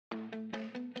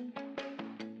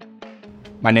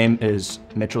My name is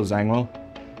Mitchell Zangwill,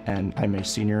 and I'm a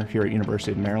senior here at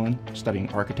University of Maryland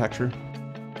studying architecture.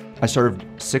 I served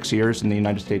 6 years in the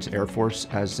United States Air Force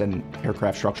as an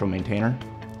aircraft structural maintainer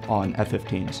on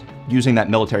F-15s. Using that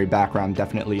military background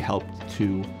definitely helped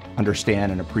to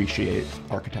understand and appreciate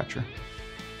architecture.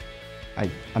 I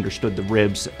understood the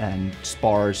ribs and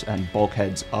spars and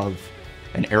bulkheads of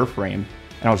an airframe,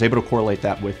 and I was able to correlate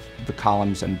that with the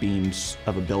columns and beams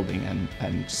of a building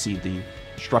and see the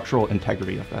structural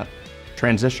integrity of that.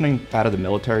 Transitioning out of the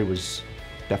military was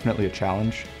definitely a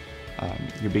challenge.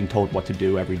 You're being told what to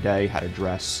do every day, how to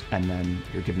dress, and then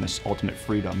you're given this ultimate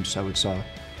freedom, so it's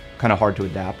kind of hard to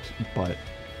adapt, but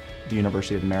the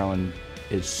University of Maryland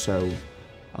is so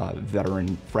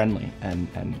veteran friendly,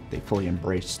 and they fully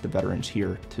embrace the veterans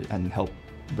here and help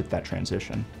with that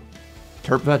transition.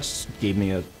 Terp Vets gave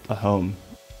me a home.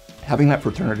 Having that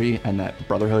fraternity and that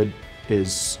brotherhood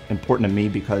is important to me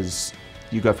because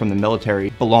you go from the military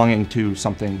belonging to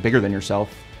something bigger than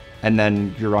yourself, and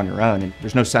then you're on your own, and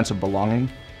there's no sense of belonging,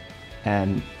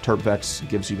 and Terp Vets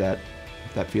gives you that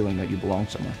feeling that you belong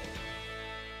somewhere.